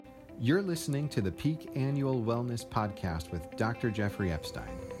You're listening to the Peak Annual Wellness Podcast with Dr. Jeffrey Epstein.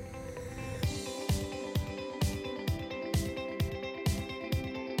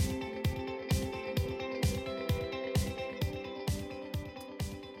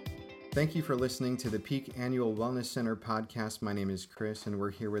 Thank you for listening to the Peak Annual Wellness Center podcast. My name is Chris, and we're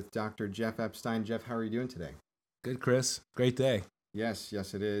here with Dr. Jeff Epstein. Jeff, how are you doing today? Good, Chris. Great day. Yes,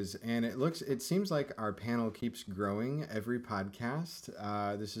 it is. And it seems like our panel keeps growing every podcast.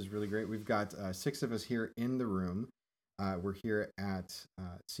 This is really great. We've got 6 of us here in the room. We're here at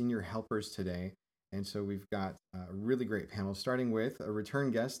Senior Helpers today. And so we've got a really great panel, starting with a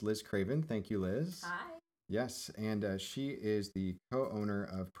return guest, Liz Craven. Thank you, Liz. Hi. Yes, and she is the co-owner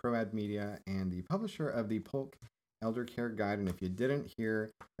of ProAd Media and the publisher of the Polk Elder Care Guide. And if you didn't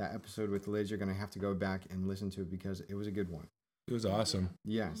hear that episode with Liz, you're going to have to go back and listen to it because it was a good one. It was awesome.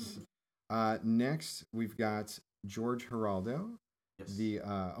 Yes. Next, we've got George Geraldo, the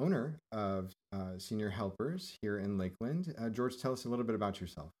owner of Senior Helpers here in Lakeland. George, tell us a little bit about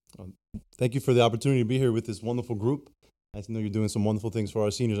yourself. Thank you for the opportunity to be here with this wonderful group. I know you're doing some wonderful things for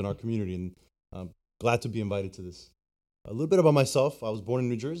our seniors in our community, and glad to be invited to this. A little bit about myself. I was born in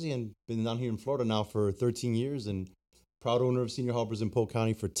New Jersey and been down here in Florida now for 13 years, and proud owner of Senior Helpers in Polk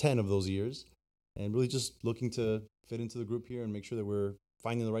County for 10 of those years, and really just looking to fit into the group here and make sure that we're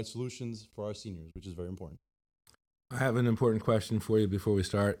finding the right solutions for our seniors, which is very important. I have an important question for you before we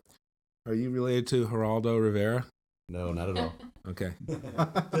start. Are you related to Geraldo Rivera? No, not at all. Okay.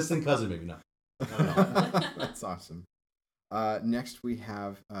 Distant cousin, maybe not. That's awesome. Next, we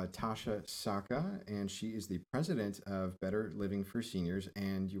have Tasha Saka, and she is the president of Better Living for Seniors,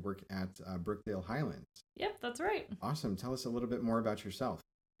 and you work at Brookdale Highlands. Yep, that's right. Awesome. Tell us a little bit more about yourself.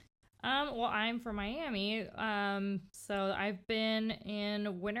 Well, I'm from Miami. So I've been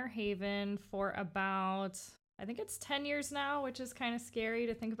in Winter Haven for about, I think it's 10 years now, which is kind of scary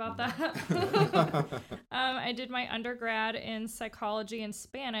to think about that. I did my undergrad in psychology and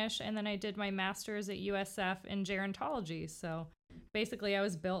Spanish, and then I did my master's at USF in gerontology. So basically, I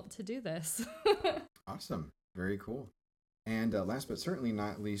was built to do this. Awesome. Very cool. And last but certainly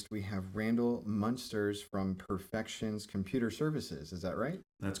not least, we have Randall Munsters from Perfections Computer Services. Is that right?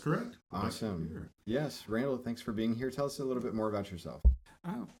 That's correct. Awesome. Yes, Randall, thanks for being here. Tell us a little bit more about yourself.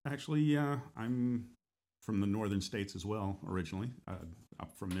 Actually, I'm from the northern states as well, originally,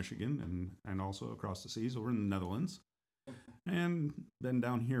 up from Michigan and also across the seas over in the Netherlands. And been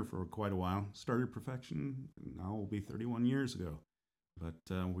down here for quite a while. Started Perfection, now will be 31 years ago. But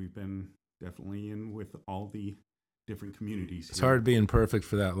we've been definitely in with all the different communities. It's hard being perfect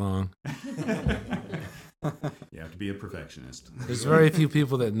for that long. You have to be a perfectionist. There's very few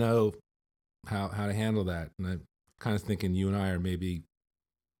people that know how to handle that. And I'm kind of thinking you and I are maybe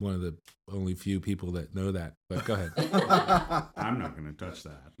one of the only few people that know that. But go ahead. I'm not going to touch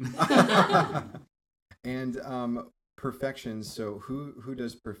that. And Perfections, so who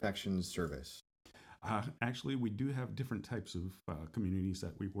does Perfections service? Actually, we do have different types of communities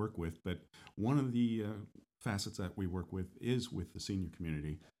that we work with, but one of the facets that we work with is with the senior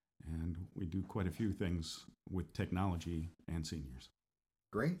community, and we do quite a few things with technology and seniors.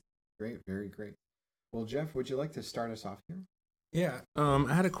 Great, very great. Well, Jeff, would you like to start us off here? Yeah,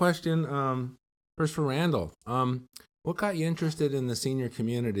 I had a question first for Randall. What got you interested in the senior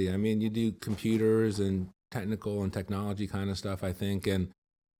community? I mean, you do computers and technical and technology kind of stuff, I think, and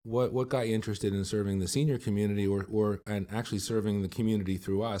what got you interested in serving the senior community and actually serving the community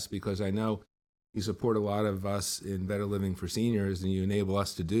through us? Because I know you support a lot of us in Better Living for Seniors, and you enable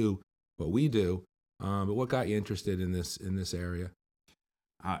us to do what we do. But what got you interested in this area?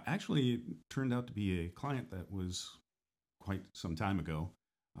 Actually, it turned out to be a client that was quite some time ago,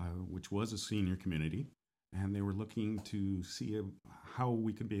 which was a senior community, and they were looking to see how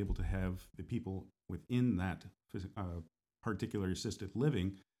we could be able to have the people within that particular assisted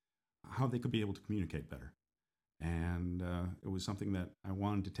living, how they could be able to communicate better. And it was something that I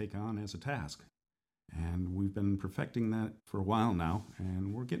wanted to take on as a task. And we've been perfecting that for a while now,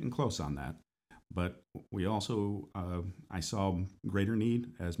 and we're getting close on that. But we also, I saw greater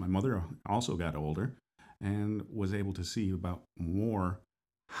need as my mother also got older and was able to see about more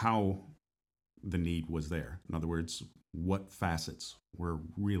how the need was there. In other words, what facets were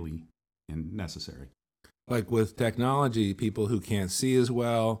really necessary. Like with technology, people who can't see as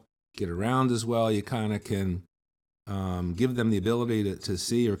well, get around as well, you kind of can give them the ability to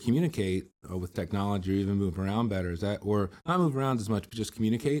see or communicate with technology, or even move around better. Is that, or not move around as much, but just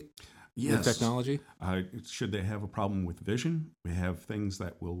communicate with technology? Should they have a problem with vision, we have things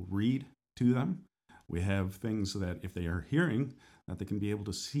that will read to them. We have things that if they are hearing, that they can be able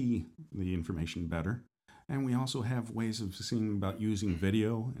to see the information better. And we also have ways of seeing about using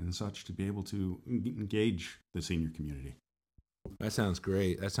video and such to be able to engage the senior community. That sounds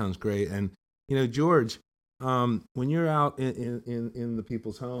great. That sounds great. And George, when you're out in the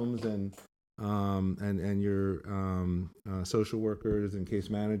people's homes and your social workers and case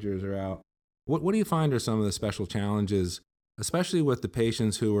managers are out, what do you find are some of the special challenges, especially with the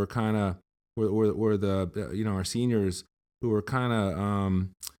patients who are kind of, or the our seniors who are kind of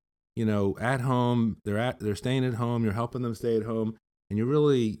at home, they're staying at home, you're helping them stay at home, and you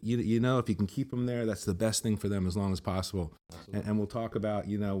really if you can keep them there, that's the best thing for them as long as possible. And we'll talk about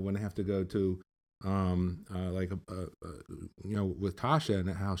when they have to go to with Tasha and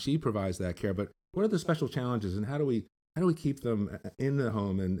how she provides that care. But what are the special challenges, and how do we keep them in the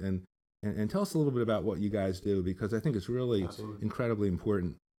home, and tell us a little bit about what you guys do, because I think it's really incredibly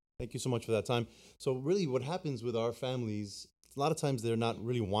important. Thank you so much for that time. So really what happens with our families, a lot of times they're not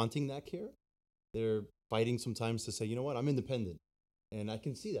really wanting that care. They're fighting sometimes to say, you know what, I'm independent. And I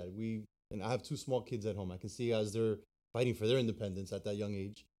can see that. And I have 2 small kids at home. I can see as they're fighting for their independence at that young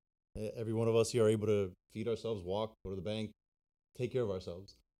age. Every one of us here are able to feed ourselves, walk, go to the bank, take care of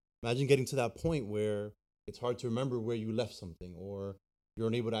ourselves. Imagine getting to that point where it's hard to remember where you left something, or you're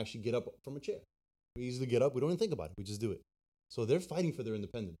unable to actually get up from a chair. We easily get up. We don't even think about it. We just do it. So they're fighting for their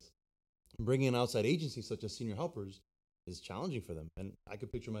independence. Bringing in outside agencies such as senior helpers is challenging for them. And I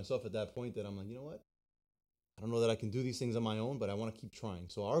could picture myself at that point that I'm like, you know what? I don't know that I can do these things on my own, but I want to keep trying.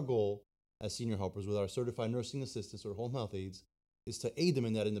 So our goal as senior helpers with our certified nursing assistants or home health aides is to aid them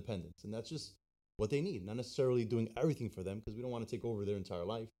in that independence. And that's just what they need, not necessarily doing everything for them, because we don't want to take over their entire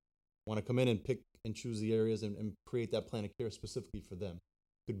life. We want to come in and pick and choose the areas and create that plan of care specifically for them.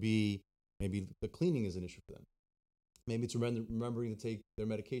 Could be maybe the cleaning is an issue for them. Maybe it's remembering to take their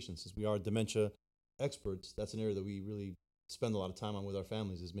medications. Since we are dementia experts, that's an area that we really spend a lot of time on with our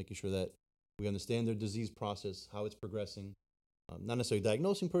families, is making sure that we understand their disease process, how it's progressing, not necessarily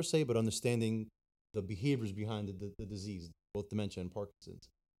diagnosing per se, but understanding the behaviors behind the disease, both dementia and Parkinson's.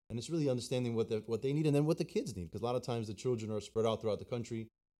 And it's really understanding what they need and then what the kids need, because a lot of times the children are spread out throughout the country,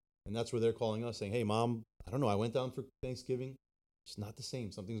 and that's where they're calling us saying, hey, Mom, I don't know, I went down for Thanksgiving. It's not the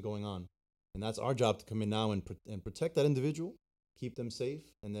same. Something's going on. And that's our job, to come in now and protect that individual, keep them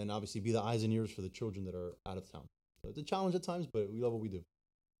safe, and then obviously be the eyes and ears for the children that are out of town. So it's a challenge at times, but we love what we do.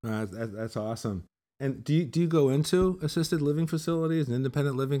 That's awesome. And do you go into assisted living facilities and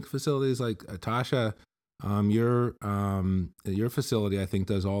independent living facilities like Tasha? Your facility, I think,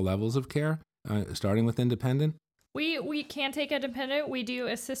 does all levels of care, starting with independent. We can take independent. We do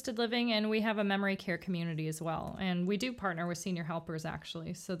assisted living, and we have a memory care community as well. And we do partner with senior helpers,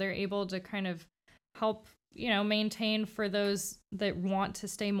 actually. So they're able to kind of help, maintain for those that want to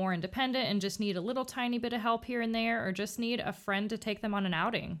stay more independent and just need a little tiny bit of help here and there, or just need a friend to take them on an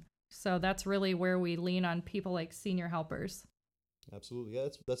outing. So that's really where we lean on people like senior helpers. Absolutely. Yeah,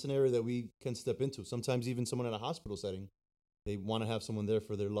 that's an area that we can step into. Sometimes even someone in a hospital setting, they want to have someone there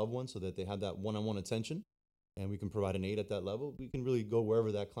for their loved one so that they have that one-on-one attention, and we can provide an aid at that level. We can really go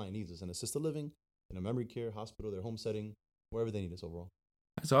wherever that client needs us, in assisted living, in a memory care, hospital, their home setting, wherever they need us overall.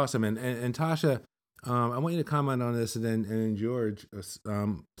 That's awesome. And Tasha, I want you to comment on this, and then George, I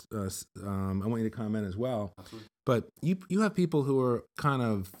want you to comment as well. Absolutely. But you have people who are kind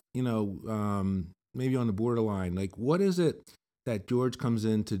of, maybe on the borderline. Like, what is it that George comes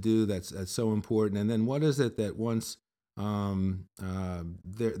in to do that's so important? And then what is it that once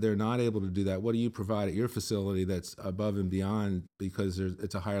they're not able to do that, what do you provide at your facility that's above and beyond, because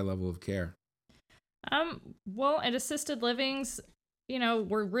it's a higher level of care? Well, at assisted livings,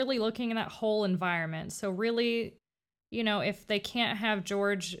 we're really looking at that whole environment. So really, if they can't have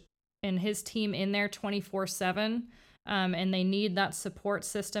George and his team in there 24/7, and they need that support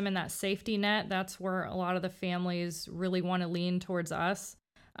system and that safety net, that's where a lot of the families really want to lean towards us.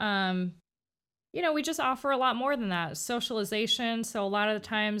 We just offer a lot more than that. Socialization. So a lot of the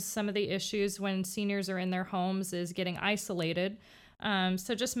times, some of the issues when seniors are in their homes is getting isolated.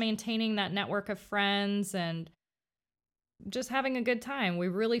 So just maintaining that network of friends and just having a good time. We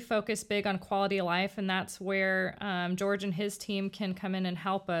really focus big on quality of life, and that's where George and his team can come in and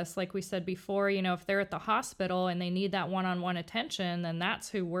help us. Like we said before, if they're at the hospital and they need that one-on-one attention, then that's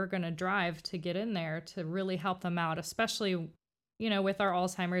who we're going to drive to get in there to really help them out, especially, with our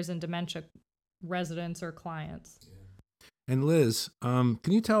Alzheimer's and dementia residents or clients. And Liz, can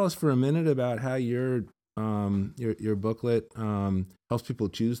you tell us for a minute about how your booklet helps people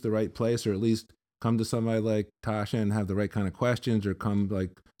choose the right place, or at least come to somebody like Tasha and have the right kind of questions, or come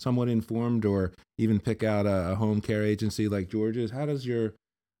like somewhat informed, or even pick out a home care agency like George's? How does your,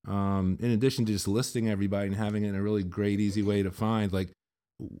 in addition to just listing everybody and having it in a really great, easy way to find, like,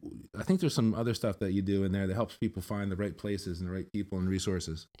 I think there's some other stuff that you do in there that helps people find the right places and the right people and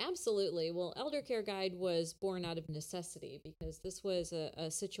resources. Absolutely. Well, Elder Care Guide was born out of necessity because this was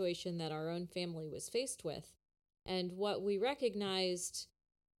a situation that our own family was faced with. And what we recognized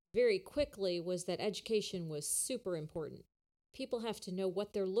very quickly was that education was super important. People have to know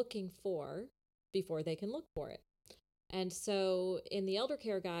what they're looking for before they can look for it. And so in the Elder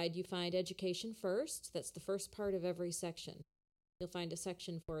Care Guide, you find education first. That's the first part of every section. You'll find a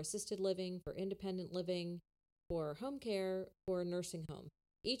section for assisted living, for independent living, for home care, for nursing home.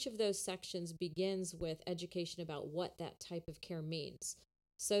 Each of those sections begins with education about what that type of care means.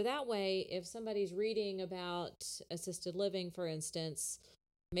 So that way, if somebody's reading about assisted living, for instance,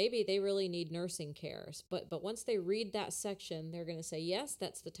 maybe they really need nursing care. But once they read that section, they're going to say, yes,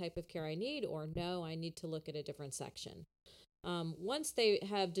 that's the type of care I need, or no, I need to look at a different section. Once they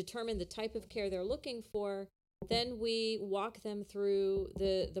have determined the type of care they're looking for, then we walk them through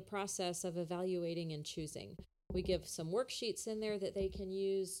the process of evaluating and choosing. We give some worksheets in there that they can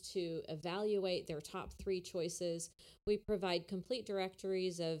use to evaluate their top 3 choices. We provide complete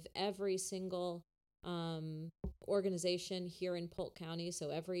directories of every single organization here in Polk County. So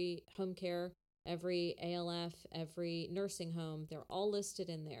every home care, every ALF, every nursing home, they're all listed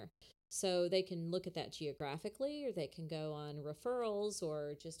in there. So they can look at that geographically, or they can go on referrals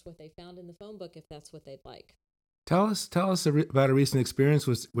or just what they found in the phone book if that's what they'd like. Tell us about a recent experience,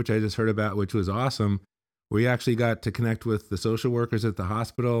 which I just heard about, which was awesome, where you actually got to connect with the social workers at the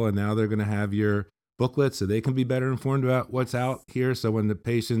hospital, and now they're going to have your booklet so they can be better informed about what's out here. So when the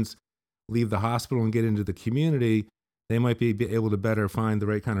patients leave the hospital and get into the community, they might be able to better find the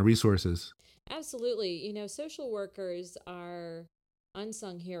right kind of resources. Absolutely. You know, social workers are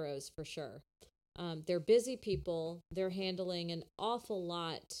unsung heroes for sure. They're busy people. They're handling an awful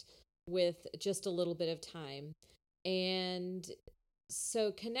lot with just a little bit of time. And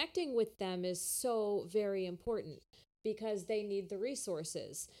so connecting with them is so very important because they need the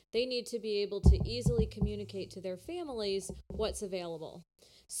resources. They need to be able to easily communicate to their families what's available.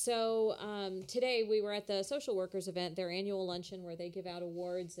 So today we were at the social workers event, their annual luncheon where they give out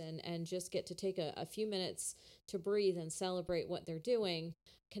awards and just get to take a few minutes to breathe and celebrate what they're doing.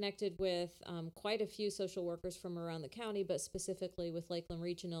 Connected with quite a few social workers from around the county, but specifically with Lakeland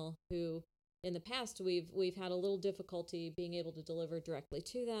Regional, who in the past we've had a little difficulty being able to deliver directly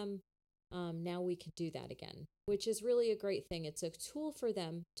to them. Now we can do that again, which is really a great thing. It's a tool for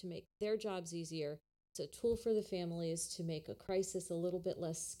them to make their jobs easier. It's a tool for the families to make a crisis a little bit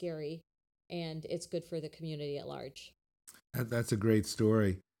less scary, and it's good for the community at large. That's a great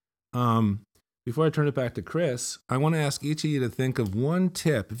story. Before I turn it back to Chris, I want to ask each of you to think of one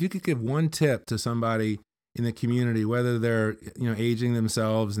tip. If you could give one tip to somebody in the community, whether they're aging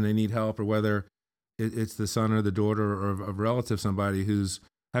themselves and they need help, or whether it's the son or the daughter or a relative, somebody who's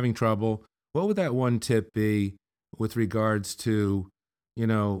having trouble, what would that one tip be with regards to,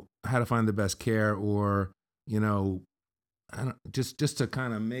 how to find the best care, or, just to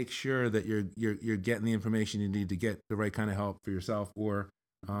kind of make sure that you're getting the information you need to get the right kind of help for yourself or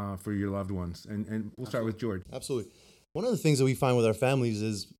for your loved ones. And we'll start with George. Absolutely. One of the things that we find with our families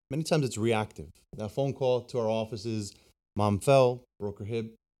is many times it's reactive. That phone call to our offices, mom fell, broke her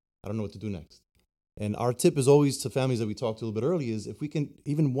hip, I don't know what to do next. And our tip is always to families that we talked to a little bit earlier is if we can,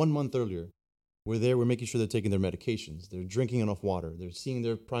 even 1 month earlier, we're making sure they're taking their medications, they're drinking enough water, they're seeing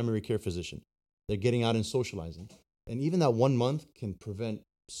their primary care physician, they're getting out and socializing. And even that 1 month can prevent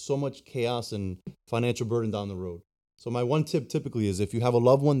so much chaos and financial burden down the road. So my one tip typically is if you have a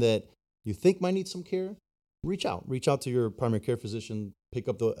loved one that you think might need some care, reach out to your primary care physician, pick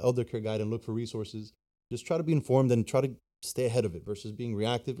up the Elder Care Guide and look for resources. Just try to be informed and try to stay ahead of it versus being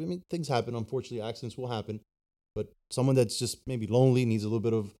reactive. I mean, things happen. Unfortunately, accidents will happen. But someone that's just maybe lonely, needs a little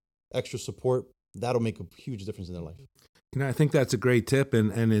bit of extra support, that'll make a huge difference in their life. I think that's a great tip.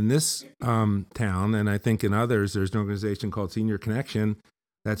 And in this town, and I think in others, there's an organization called Senior Connection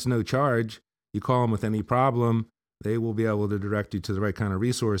that's no charge. You call them with any problem, they will be able to direct you to the right kind of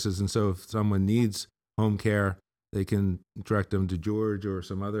resources. And so if someone needs home care, they can direct them to George or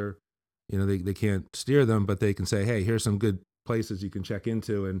some other, they can't steer them, but they can say, hey, here's some good places you can check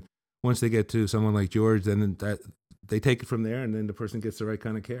into. And once they get to someone like George, then they take it from there, and then the person gets the right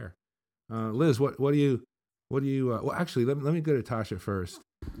kind of care. Liz, what do you, well, actually, let me go to Tasha first.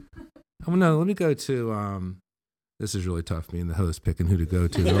 Oh, no, let me go to, this is really tough being the host, picking who to go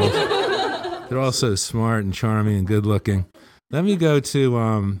to. They're all so smart and charming and good looking. Let me go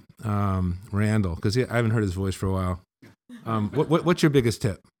to Randall, because I haven't heard his voice for a while. What's your biggest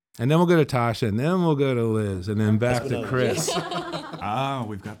tip? And then we'll go to Tasha, and then we'll go to Liz, and then back to Chris.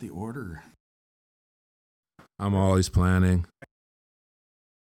 We've got the order. I'm always planning.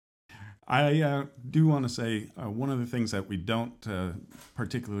 I do want to say one of the things that we don't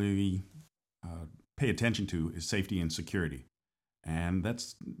particularly pay attention to is safety and security. And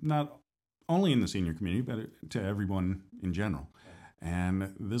that's not only in the senior community, but to everyone in general.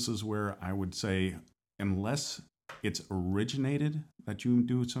 And this is where I would say, unless it's originated that you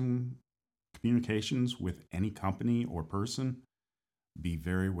do some communications with any company or person, be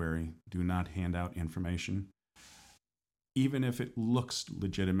very wary. Do not hand out information. Even if it looks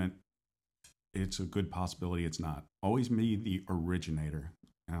legitimate, it's a good possibility it's not. Always be the originator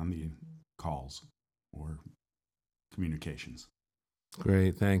on the calls or communications.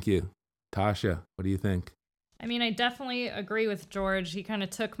 Great, thank you. Tasha, what do you think? I mean, I definitely agree with George. He kind of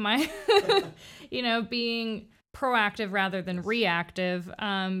took my, being proactive rather than reactive.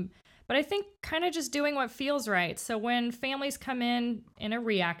 But I think kind of just doing what feels right. So when families come in a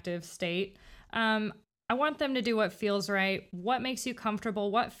reactive state, I want them to do what feels right, what makes you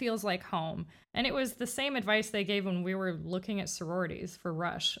comfortable, what feels like home. And it was the same advice they gave when we were looking at sororities for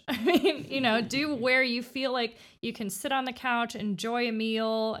Rush. I mean, do where you feel like you can sit on the couch, enjoy a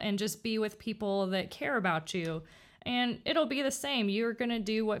meal, and just be with people that care about you. And it'll be the same. You're going to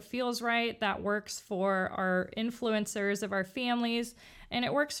do what feels right, that works for our influencers of our families, and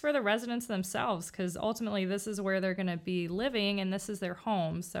it works for the residents themselves, because ultimately this is where they're going to be living and this is their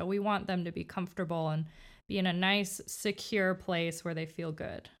home. So we want them to be comfortable and be in a nice, secure place where they feel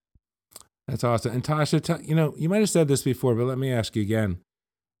good. That's awesome. And Tasha, you might have said this before, but let me ask you again.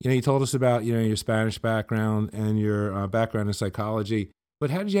 You told us about, your Spanish background and your background in psychology, but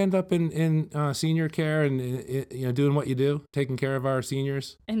how did you end up in senior care and, doing what you do, taking care of our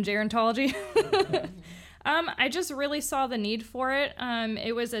seniors? In gerontology? I just really saw the need for it.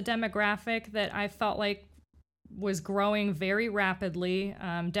 It was a demographic that I felt like was growing very rapidly.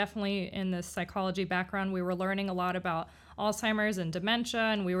 Definitely in the psychology background, we were learning a lot about Alzheimer's and dementia,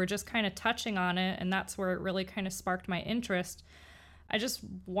 and we were just kind of touching on it, and that's where it really kind of sparked my interest. I just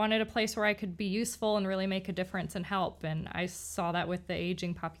wanted a place where I could be useful and really make a difference and help, and I saw that with the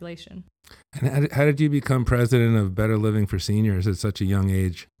aging population. And how did you become president of Better Living for Seniors at such a young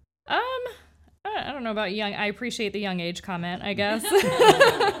age? I don't know about young. I appreciate the young age comment, I guess.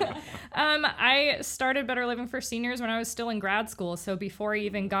 I started Better Living for Seniors when I was still in grad school, so before I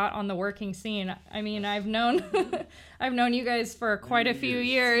even got on the working scene. I mean, I've known you guys for quite a few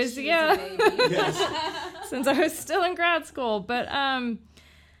years. Yeah. Since I was still in grad school. But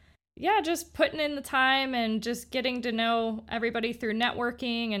just putting in the time and just getting to know everybody through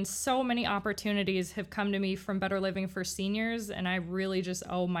networking, and so many opportunities have come to me from Better Living for Seniors, and I really just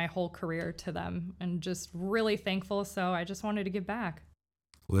owe my whole career to them and just really thankful. So I just wanted to give back.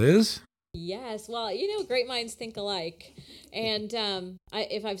 Liz? Yes. Well, great minds think alike. And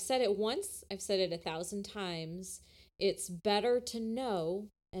if I've said it once, I've said it 1,000 times. It's better to know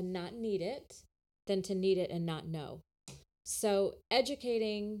and not need it than to need it and not know. So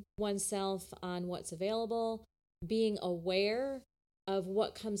educating oneself on what's available, being aware of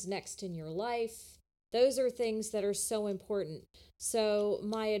what comes next in your life, those are things that are so important. So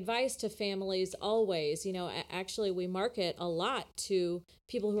my advice to families always, actually we market a lot to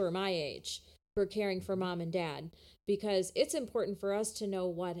people who are my age, who are caring for mom and dad, because it's important for us to know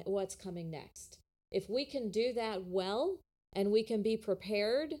what's coming next. If we can do that well, and we can be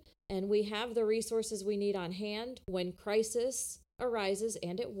prepared, and we have the resources we need on hand when crisis arises,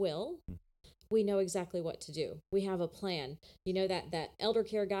 and it will, we know exactly what to do. We have a plan. That elder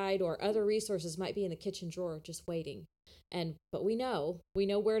care guide or other resources might be in the kitchen drawer just waiting. But we know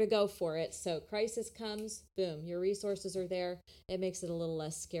where to go for it. So crisis comes, boom, your resources are there. It makes it a little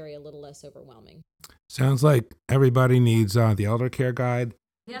less scary, a little less overwhelming. Sounds like everybody needs the elder care guide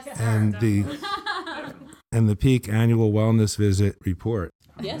and the Peak Annual Wellness Visit report.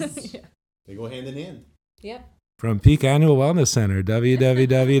 Yes. They go hand in hand. Yep. From Peak Annual Wellness Center,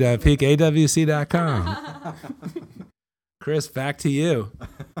 www.peakawc.com. Chris, back to you.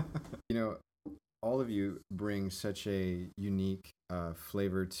 All of you bring such a unique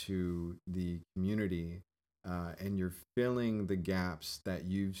flavor to the community, and you're filling the gaps that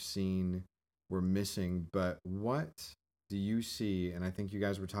you've seen were missing. But what do you see, and I think you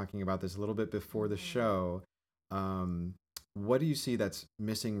guys were talking about this a little bit before the show, what do you see that's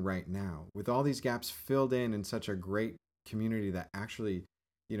missing right now? With all these gaps filled in such a great community that actually,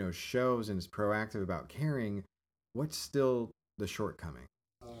 shows and is proactive about caring, what's still the shortcoming?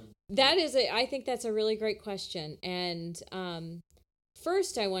 I think that's a really great question. And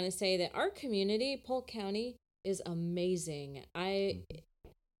first, I want to say that our community, Polk County, is amazing. I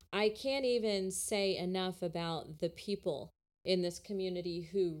can't even say enough about the people in this community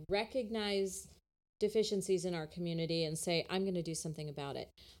who recognize deficiencies in our community and say, I'm going to do something about it.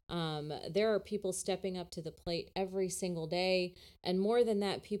 There are people stepping up to the plate every single day. And more than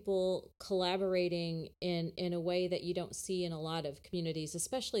that, people collaborating in a way that you don't see in a lot of communities,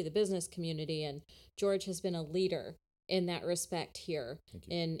 especially the business community. And George has been a leader in that respect here,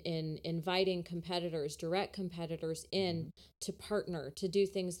 in inviting competitors, direct competitors in to partner, to do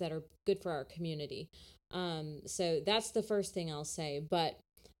things that are good for our community. So that's the first thing I'll say. But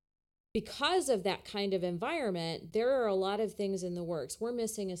because of that kind of environment, there are a lot of things in the works. We're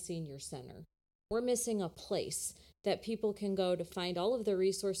missing a senior center. We're missing a place that people can go to find all of the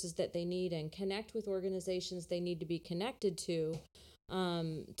resources that they need and connect with organizations they need to be connected to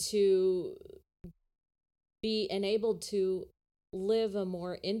be enabled to live a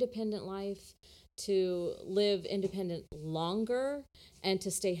more independent life, to live independent longer, and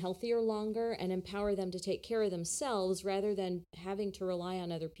to stay healthier longer, and empower them to take care of themselves rather than having to rely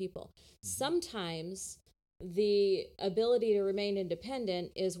on other people. Sometimes the ability to remain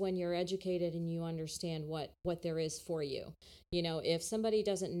independent is when you're educated and you understand what there is for you. You know, if somebody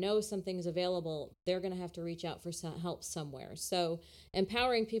doesn't know something's available, they're going to have to reach out for some help somewhere. So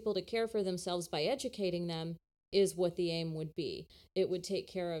empowering people to care for themselves by educating them is what the aim would be. It would take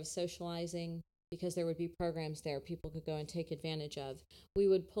care of socializing, because there would be programs there people could go and take advantage of. We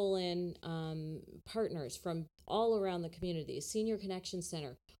would pull in partners from all around the community. Senior Connection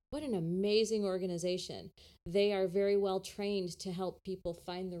Center, what an amazing organization. They are very well trained to help people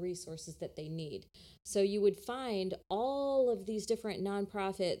find the resources that they need. So you would find all of these different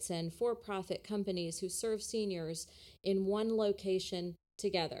nonprofits and for-profit companies who serve seniors in one location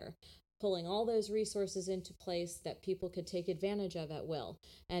together, pulling all those resources into place that people could take advantage of at will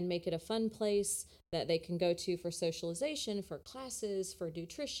and make it a fun place that they can go to for socialization, for classes, for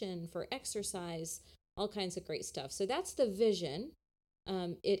nutrition, for exercise, all kinds of great stuff. So that's the vision.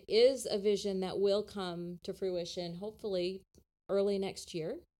 It is a vision that will come to fruition, hopefully early next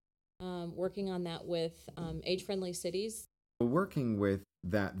year, working on that with age-friendly cities. Working with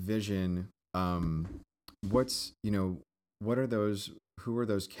that vision, what are those, who are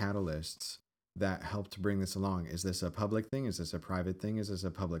those catalysts that help to bring this along? Is this a public thing? Is this a private thing? Is this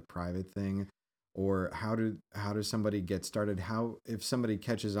a public-private thing? Or how does somebody get started? How, if somebody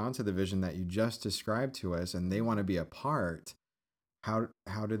catches on to the vision that you just described to us and they want to be a part, how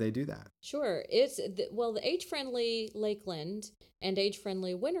do they do that? Sure. The age-friendly Lakeland and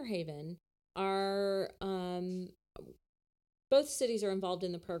age-friendly Winter Haven are, both cities are involved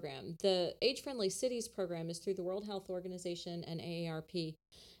in the program. The Age-Friendly Cities program is through the World Health Organization and AARP.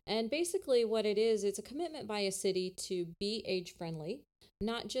 And basically what it is, it's a commitment by a city to be age-friendly,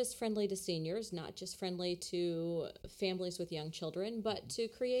 not just friendly to seniors, not just friendly to families with young children, but to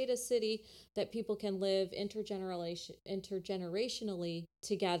create a city that people can live intergenerationally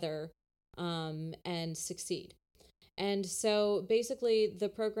together and succeed. And so basically the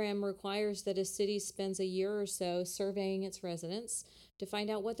program requires that a city spends a year or so surveying its residents to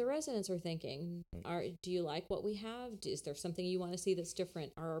find out what the residents are thinking. Do you like what we have? Is there something you want to see that's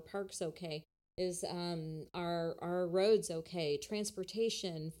different? Are our parks okay? Is our roads okay?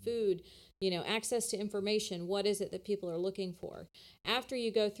 Transportation, food, access to information. What is it that people are looking for? After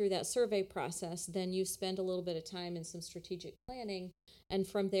you go through that survey process, then you spend a little bit of time in some strategic planning, and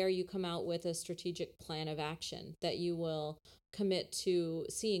from there you come out with a strategic plan of action that you will commit to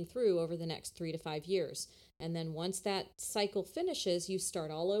seeing through over the next 3 to 5 years. And then once that cycle finishes, you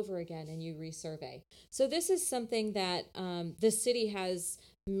start all over again and you resurvey. So this is something that the city has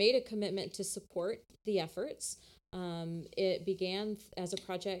made a commitment to support the efforts. It began as a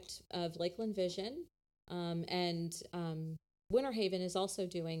project of Lakeland Vision, and Winter Haven is also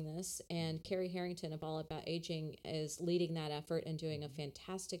doing this, and Carrie Harrington of All About Aging is leading that effort and doing a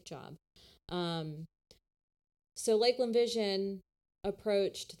fantastic job. So Lakeland Vision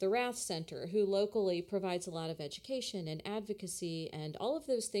approached the Rath Center, who locally provides a lot of education and advocacy and all of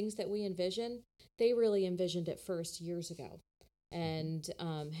those things that we envision. They really envisioned it first years ago, and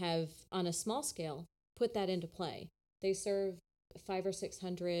have, on a small scale, put that into play. They serve 500 or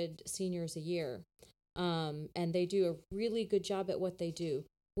 600 seniors a year, and they do a really good job at what they do.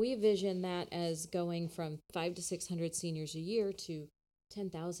 We vision that as going from 500 to 600 seniors a year to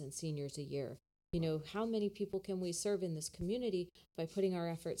 10,000 seniors a year. How many people can we serve in this community by putting our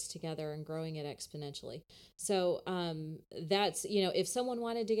efforts together and growing it exponentially? So that's, if someone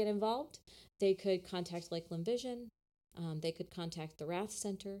wanted to get involved, they could contact Lakeland Vision. They could contact the Rath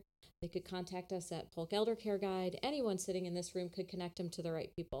Center. They could contact us at Polk Elder Care Guide. Anyone sitting in this room could connect them to the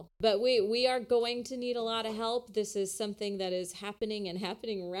right people. But we are going to need a lot of help. This is something that is happening and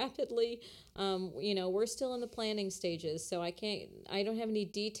happening rapidly. We're still in the planning stages, so I don't have any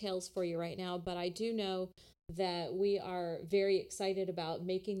details for you right now, but I do know that we are very excited about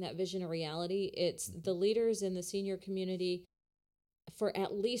making that vision a reality. It's the leaders in the senior community for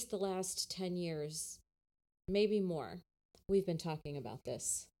at least the last 10 years, maybe more. We've been talking about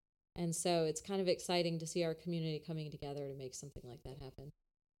this. And so it's kind of exciting to see our community coming together to make something like that happen.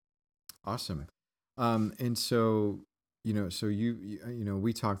 Awesome. And so,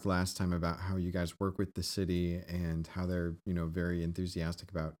 we talked last time about how you guys work with the city and how they're, very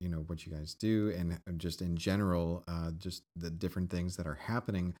enthusiastic about, what you guys do and just in general, just the different things that are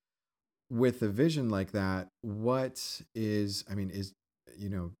happening. With a vision like that,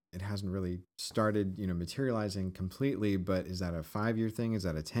 it hasn't really started, materializing completely, but is that a 5-year thing? Is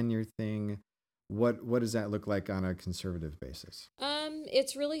that a 10-year thing? What does that look like on a conservative basis?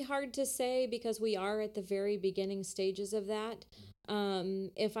 It's really hard to say because we are at the very beginning stages of that.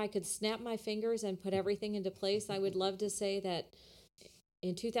 If I could snap my fingers and put everything into place, I would love to say that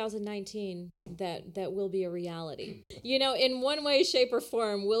in 2019 that will be a reality. In one way, shape, or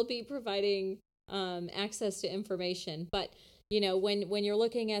form, we'll be providing access to information, but when you're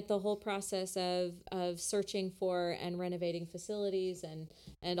looking at the whole process of searching for and renovating facilities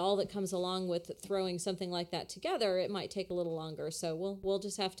and all that comes along with throwing something like that together, it might take a little longer. So we'll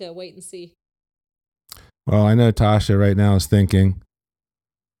just have to wait and see. Well, I know Tasha right now is thinking,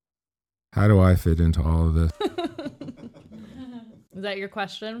 how do I fit into all of this? Is that your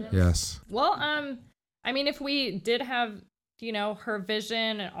question? Yes. Well, if we did have, her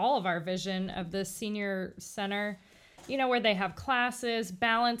vision and all of our vision of the senior center, where they have classes,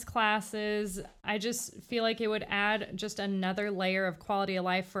 balance classes, I just feel like it would add just another layer of quality of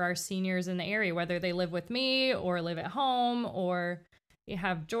life for our seniors in the area, whether they live with me or live at home, or you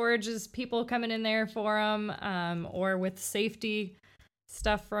have George's people coming in there for them, or with safety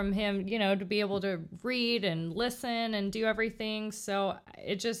stuff from him, to be able to read and listen and do everything. So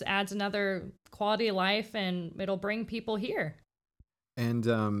it just adds another quality of life and it'll bring people here.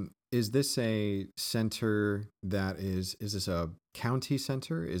 And is this a center is this a county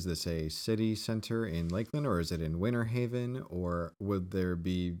center? Is this a city center in Lakeland, or is it in Winter Haven? Or would there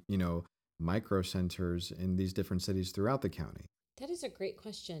be, micro centers in these different cities throughout the county? That is a great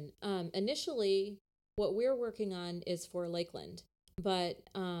question. Initially, what we're working on is for Lakeland. But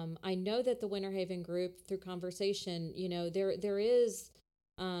I know that the Winter Haven group, through conversation, there is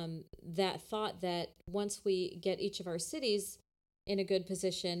that thought that once we get each of our cities in a good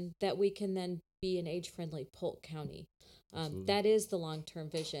position, that we can then be an age-friendly Polk County. That is the long-term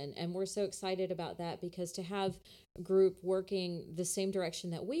vision, and we're so excited about that because to have a group working the same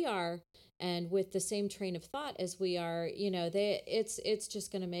direction that we are and with the same train of thought as we are, it's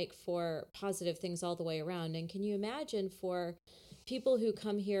just going to make for positive things all the way around. And can you imagine for people who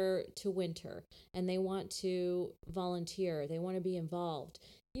come here to winter and they want to volunteer, they want to be involved,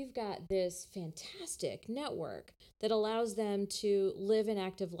 you've got this fantastic network that allows them to live an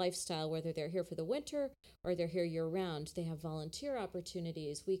active lifestyle, whether they're here for the winter or they're here year-round. They have volunteer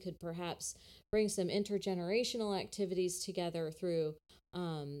opportunities. We could perhaps bring some intergenerational activities together through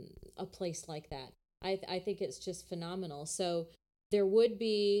a place like that. I think it's just phenomenal. So there would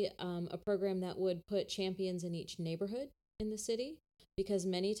be a program that would put champions in each neighborhood in the city, because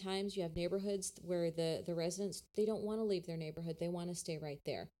many times you have neighborhoods where the residents, they don't want to leave their neighborhood. They want to stay right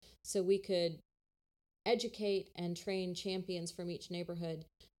there. So we could educate and train champions from each neighborhood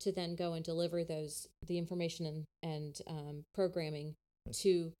to then go and deliver the information and programming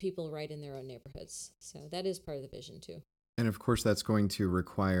to people right in their own neighborhoods. So that is part of the vision too. And of course, that's going to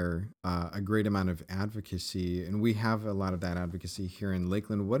require a great amount of advocacy. And we have a lot of that advocacy here in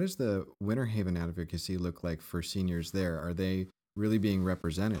Lakeland. What does the Winter Haven advocacy look like for seniors there? Are they really being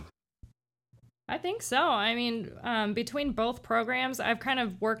represented? I think so. Between both programs, I've kind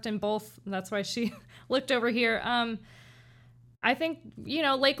of worked in both. That's why she looked over here. I think,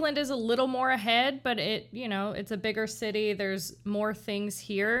 Lakeland is a little more ahead, but it's a bigger city. There's more things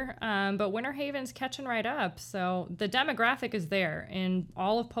here. But Winter Haven's catching right up. So the demographic is there. In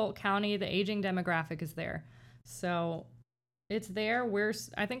all of Polk County, the aging demographic is there. So it's there.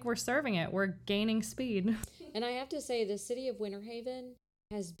 I think we're serving it. We're gaining speed. And I have to say, the city of Winter Haven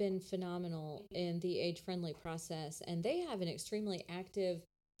has been phenomenal in the age-friendly process. And they have an extremely active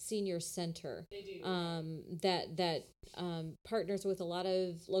senior center that partners with a lot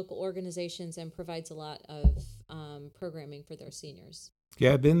of local organizations and provides a lot of programming for their seniors.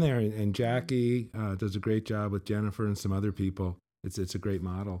 Yeah, I've been there, and Jackie does a great job with Jennifer and some other people. It's a great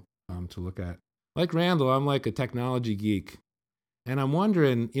model to look at. Like Randall, I'm like a technology geek, and I'm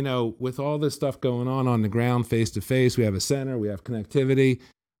wondering, with all this stuff going on the ground, face to face, we have a center, we have connectivity.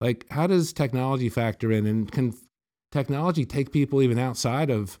 Like, how does technology factor in, and can technology take people even outside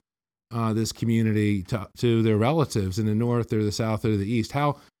of this community to their relatives in the north or the south or the east?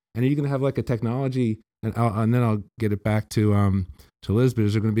 How, and are you going to have like a technology, and then I'll get it back to Liz, but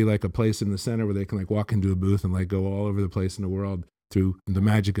is there going to be like a place in the center where they can like walk into a booth and like go all over the place in the world through the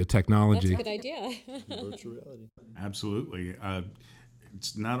magic of technology? That's a good idea. Virtual reality. Absolutely.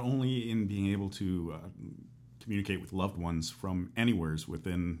 It's not only in being able to communicate with loved ones from anywheres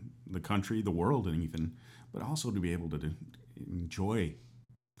within the country, the world, and even, but also to be able to enjoy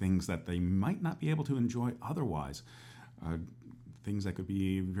things that they might not be able to enjoy otherwise. Things that could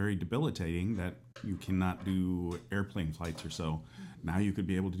be very debilitating that you cannot do airplane flights or so. Now you could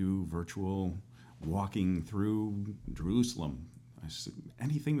be able to do virtual walking through Jerusalem.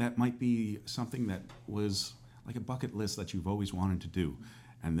 Anything that might be something that was like a bucket list that you've always wanted to do.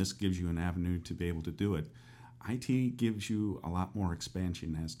 And this gives you an avenue to be able to do it. IT gives you a lot more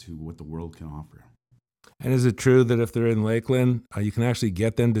expansion as to what the world can offer. And is it true that if they're in Lakeland, you can actually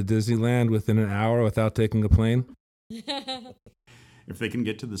get them to Disneyland within an hour without taking a plane? If they can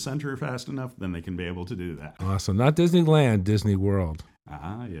get to the center fast enough, then they can be able to do that. Awesome. Not Disneyland, Disney World.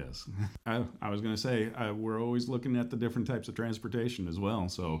 Ah, yes. I was going to say, we're always looking at the different types of transportation as well.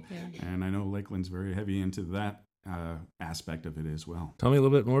 So, Yeah. and I know Lakeland's very heavy into that aspect of it as well. Tell me a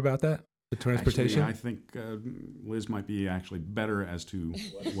little bit more about that, the transportation. Actually, I think Liz might be actually better as to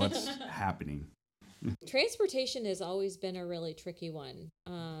what's happening. Transportation has always been a really tricky one.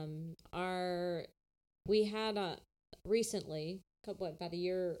 We had recently, about a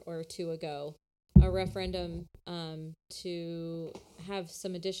year or two ago, a referendum to have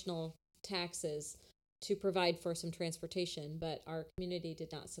some additional taxes to provide for some transportation, but our community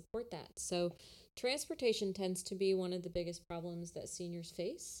did not support that. So transportation tends to be one of the biggest problems that seniors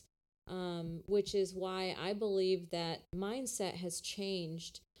face, which is why I believe that mindset has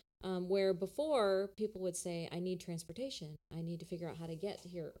changed, where before people would say, I need transportation, I need to figure out how to get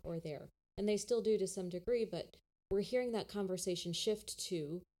here or there. And they still do to some degree, but we're hearing that conversation shift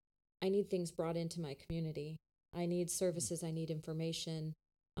to, I need things brought into my community. I need services. I need information.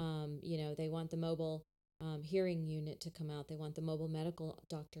 They want the mobile hearing unit to come out. They want the mobile medical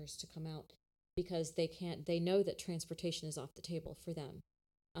doctors to come out because they know that transportation is off the table for them.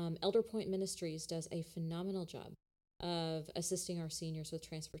 Elder Point Ministries does a phenomenal job of assisting our seniors with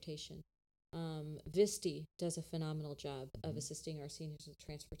transportation. Visti does a phenomenal job of assisting our seniors with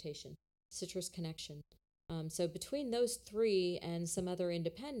transportation. Citrus Connection. So between those three and some other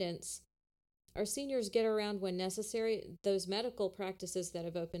independents, our seniors get around when necessary. Those medical practices that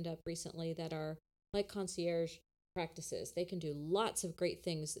have opened up recently that are like concierge practices, they can do lots of great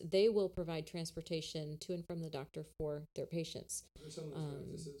things. They will provide transportation to and from the doctor for their patients. What are some of those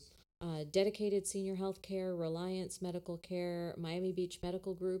practices? Dedicated Senior Health Care, Reliance Medical Care, Miami Beach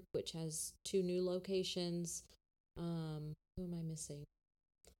Medical Group, which has 2 new locations. Who am I missing?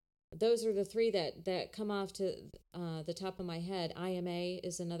 Those are the 3 that come off to the top of my head. IMA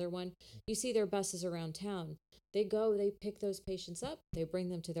is another one. You see their buses around town. They pick those patients up, they bring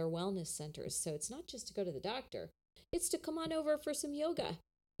them to their wellness centers. So it's not just to go to the doctor, it's to come on over for some yoga.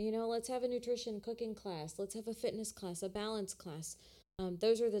 Let's have a nutrition cooking class. Let's have a fitness class, a balance class.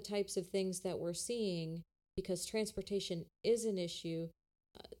 Those are the types of things that we're seeing because transportation is an issue.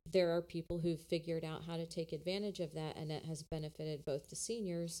 There are people who've figured out how to take advantage of that, and it has benefited both the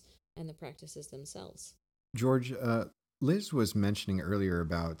seniors and the practices themselves. George, Liz was mentioning earlier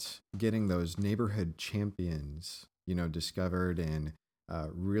about getting those neighborhood champions, discovered and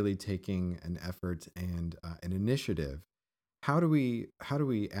really taking an effort and an initiative. How do we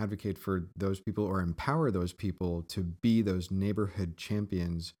advocate for those people or empower those people to be those neighborhood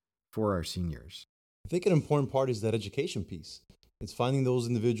champions for our seniors? I think an important part is that education piece. It's finding those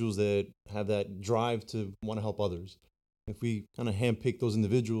individuals that have that drive to want to help others. If we kind of handpick those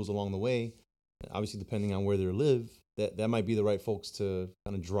individuals along the way, obviously depending on where they live, that might be the right folks to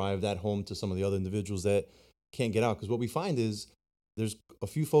kind of drive that home to some of the other individuals that can't get out. Because what we find is there's a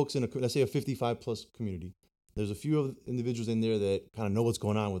few folks in let's say a 55 plus community. There's a few of individuals in there that kind of know what's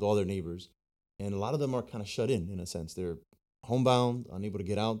going on with all their neighbors. And a lot of them are kind of shut in a sense. They're homebound, unable to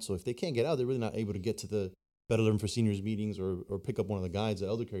get out. So if they can't get out, they're really not able to get to the Better Learn for Seniors meetings or pick up one of the guides, the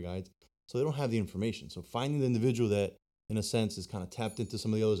elder care guides. So they don't have the information. So finding the individual that, in a sense, is kind of tapped into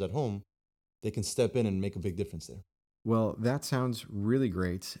some of the others at home, they can step in and make a big difference there. Well, that sounds really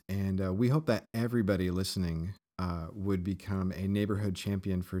great. And we hope that everybody listening would become a neighborhood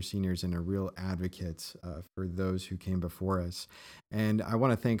champion for seniors and a real advocate for those who came before us. And I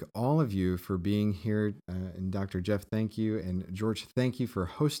want to thank all of you for being here. And Dr. Jeff, thank you. And George, thank you for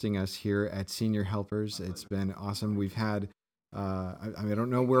hosting us here at Senior Helpers. It's been awesome. We've had I don't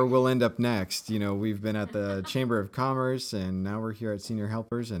know where we'll end up next. We've been at the Chamber of Commerce, and now we're here at Senior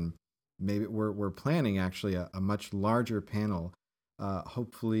Helpers, and maybe we're planning actually a much larger panel,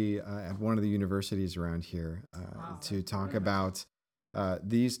 hopefully at one of the universities around here, to talk about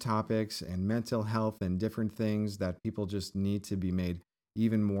these topics and mental health and different things that people just need to be made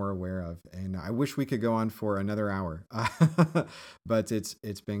even more aware of. And I wish we could go on for another hour, but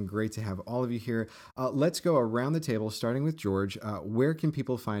it's been great to have all of you here. Let's go around the table, starting with George. Where can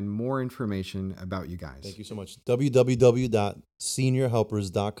people find more information about you guys? Thank you so much.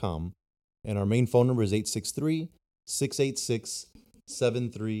 www.seniorhelpers.com. And our main phone number is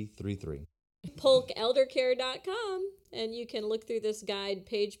 863-686-7333. polkeldercare.com, and you can look through this guide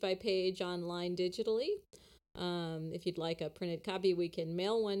page by page online digitally. If you'd like a printed copy, we can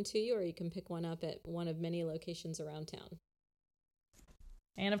mail one to you, or you can pick one up at one of many locations around town.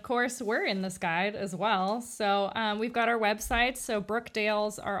 And of course, we're in this guide as well. So we've got our websites. So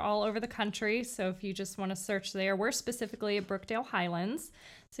Brookdales are all over the country. So if you just want to search there, we're specifically at Brookdale Highlands.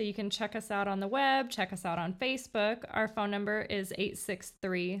 So you can check us out on the web, check us out on Facebook. Our phone number is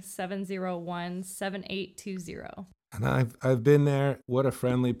 863-701-7820. And I've been there. What a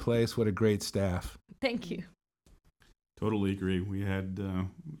friendly place. What a great staff. Thank you. Totally agree. We had a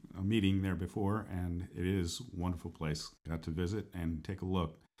meeting there before, and it is a wonderful place. Got to visit and take a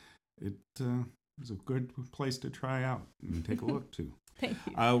look. It is a good place to try out and take a look too. Thank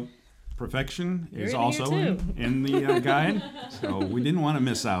you. Perfection You're is in also here too. in the guide, so we didn't want to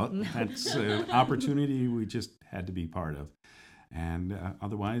miss out. That's an opportunity we just had to be part of. And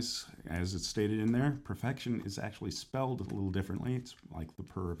otherwise, as it's stated in there, perfection is actually spelled a little differently. It's like the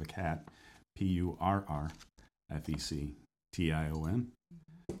purr of a cat, PURRFECTION,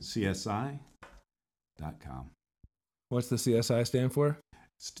 CSI.com. What's the CSI stand for?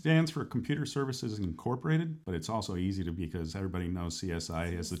 Stands for Computer Services Incorporated, but it's also easy to because everybody knows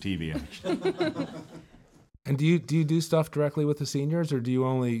CSI as the TV action. And do you do stuff directly with the seniors, or do you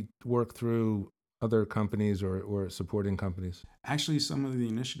only work through other companies or supporting companies? Actually, some of the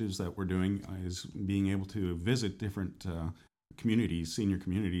initiatives that we're doing is being able to visit different communities, senior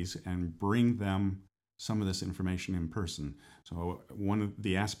communities, and bring them some of this information in person. So one of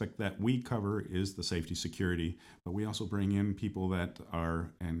the aspect that we cover is the safety security, but we also bring in people that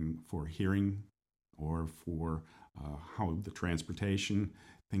are for hearing or for how the transportation,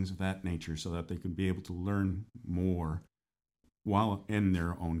 things of that nature, so that they could be able to learn more while in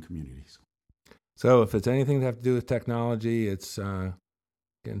their own communities. So if it's anything to have to do with technology, it's get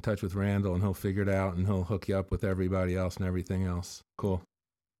in touch with Randall and he'll figure it out and he'll hook you up with everybody else and everything else. Cool.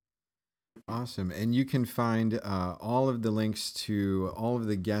 Awesome. And you can find all of the links to all of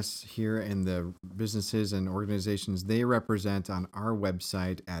the guests here and the businesses and organizations they represent on our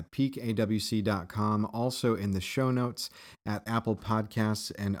website at peakawc.com. Also in the show notes at Apple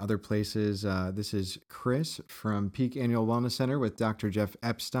Podcasts and other places. This is Chris from Peak Annual Wellness Center with Dr. Jeff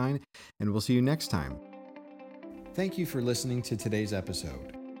Epstein, and we'll see you next time. Thank you for listening to today's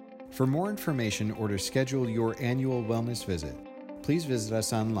episode. For more information or to schedule your annual wellness visit, please visit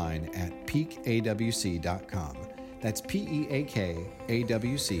us online at peakawc.com. That's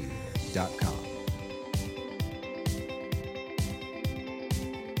PEAKAWC.com.